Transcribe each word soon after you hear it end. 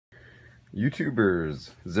YouTubers,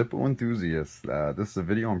 Zippo enthusiasts, this is a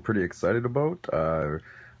video I'm pretty excited about.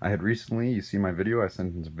 I had recently, you see my video, I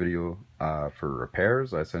sent in a video for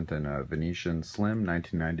repairs. I sent in a Venetian Slim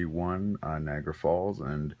 1991 Niagara Falls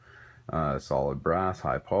and solid brass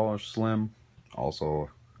high polish Slim, also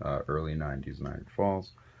early 90s Niagara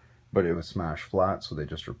Falls. But it was smashed flat, so they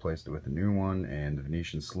just replaced it with a new one. And the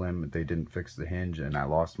Venetian Slim, they didn't fix the hinge, and I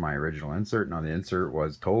lost my original insert. Now the insert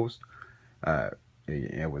was toast.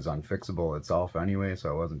 It was unfixable itself anyway, so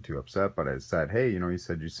I wasn't too upset. But I said, hey, you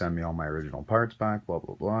said you send me all my original parts back, blah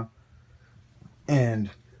blah blah. And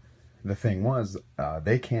the thing was,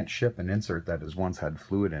 they can't ship an insert that has once had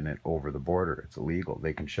fluid in it over the border. It's illegal.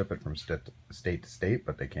 They can ship it from state to state,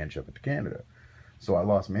 but they can't ship it to Canada. So I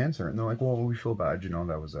lost my insert, and they're like, well, we feel bad,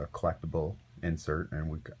 that was a collectible insert,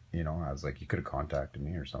 and I was like, you could have contacted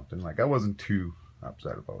me or something. Like, I wasn't too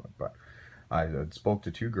upset about it, but I spoke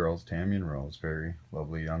to two girls, Tammy and Rose, very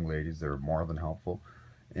lovely young ladies. They were more than helpful,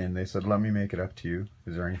 and they said, let me make it up to you.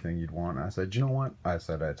 Is there anything you'd want? And I said, you know what? I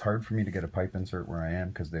said, it's hard for me to get a pipe insert where I am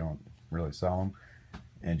because they don't really sell them,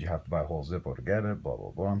 and you have to buy a whole Zippo to get it, blah,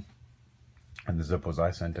 blah, blah. And the Zippos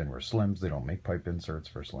I sent in were Slims. They don't make pipe inserts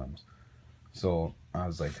for Slims. So I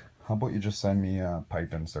was like, how about you just send me a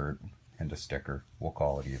pipe insert and a sticker? We'll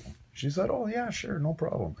call it even. She said, oh yeah, sure, no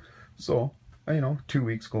problem. So, 2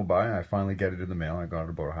 weeks go by. I finally get it in the mail. I got it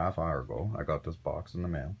about a half hour ago. I got this box in the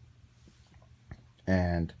mail.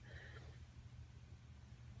 And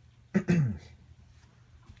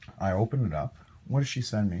I open it up. What does she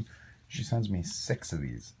send me? She sends me 6 of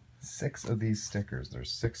these. 6 of these stickers.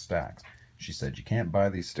 There's 6 stacks. She said, you can't buy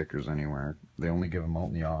these stickers anywhere. They only give them out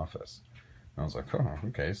in the office. I was like, oh,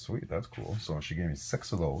 okay, sweet, that's cool. So she gave me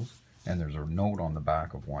 6 of those, and there's a note on the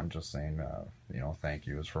back of one just saying, thank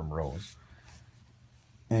you, is from Rose.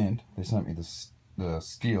 And they sent me the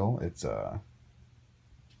steel. It's can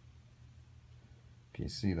you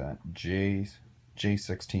see that?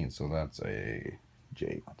 J16. So that's a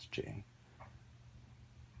J. What's J?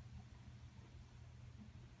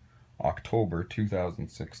 October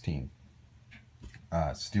 2016.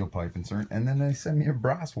 Steel pipe insert, and then they sent me a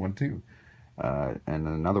brass one too. And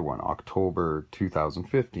another one, October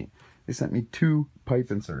 2015. They sent me 2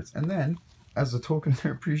 pipe inserts. And then, as a token of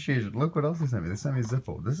their appreciation, look what else they sent me. They sent me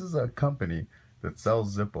Zippo. This is a company that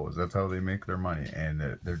sells Zippos. That's how they make their money.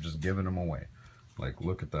 And they're just giving them away. Like,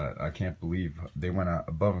 look at that. I can't believe they went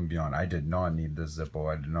above and beyond. I did not need this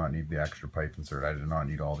Zippo. I did not need the extra pipe insert. I did not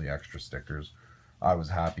need all the extra stickers. I was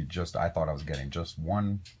happy. I thought I was getting just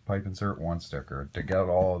 1 pipe insert, 1 sticker. To get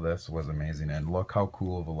all of this was amazing. And look how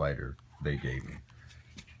cool of a lighter they gave me.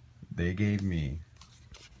 They gave me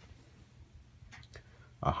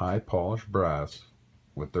a high polished brass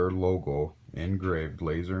with their logo engraved,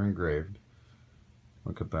 laser engraved.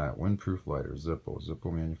 Look at that. Windproof lighter,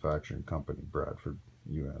 Zippo Manufacturing Company, Bradford,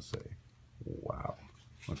 USA. Wow.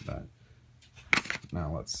 Look at that.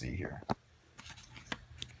 Now let's see here.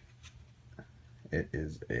 It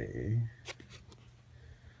is I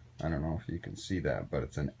don't know if you can see that, but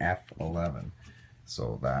it's an F11.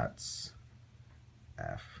 So that's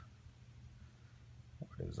F.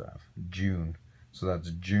 What is F? June. So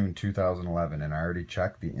that's June 2011, and I already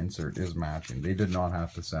checked. The insert is matching. They did not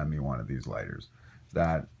have to send me one of these lighters.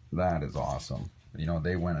 That is awesome.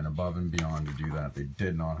 They went above and beyond to do that. They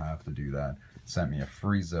did not have to do that. Sent me a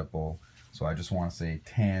free Zippo. So I just want to say,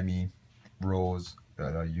 Tammy, Rose,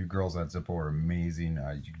 you girls at Zippo are amazing.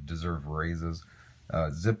 You deserve raises.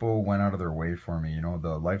 Zippo went out of their way for me.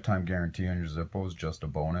 The lifetime guarantee on your Zippo is just a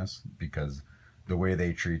bonus because the way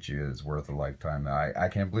they treat you is worth a lifetime. I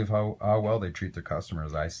can't believe how well they treat their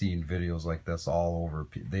customers. I've seen videos like this all over.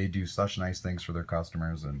 They do such nice things for their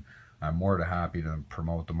customers, and I'm more than happy to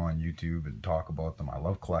promote them on YouTube and talk about them. I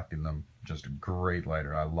love collecting them. Just a great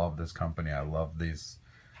lighter. I love this company. I love these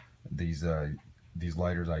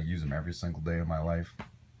lighters. I use them every single day of my life.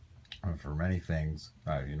 For many things,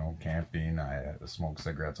 camping. I smoke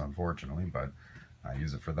cigarettes, unfortunately, but I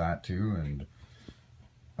use it for that too. And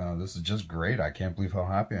this is just great. I can't believe how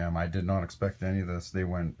happy I am. I did not expect any of this. They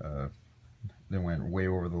went way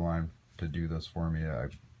over the line to do this for me.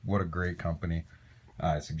 What a great company.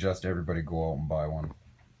 I suggest everybody go out and buy one.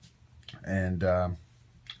 And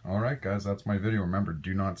alright guys, that's my video. Remember,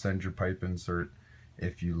 do not send your pipe insert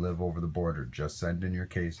if you live over the border. Just send in your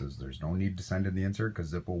cases. There's no need to send in the insert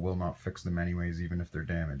because Zippo will not fix them anyways, even if they're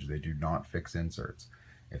damaged. They do not fix inserts.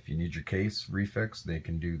 If you need your case refixed, they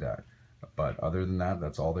can do that. But other than that,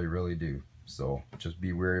 that's all they really do. So just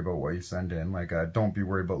be wary about what you send in. Like, don't be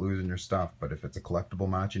worried about losing your stuff, but if it's a collectible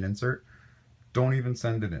matching insert, Don't even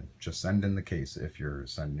send it in. Just send in the case if you're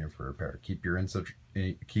sending it for repair.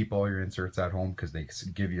 Keep all your inserts at home because they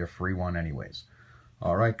give you a free one anyways.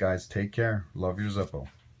 All right, guys, take care. Love your Zippo.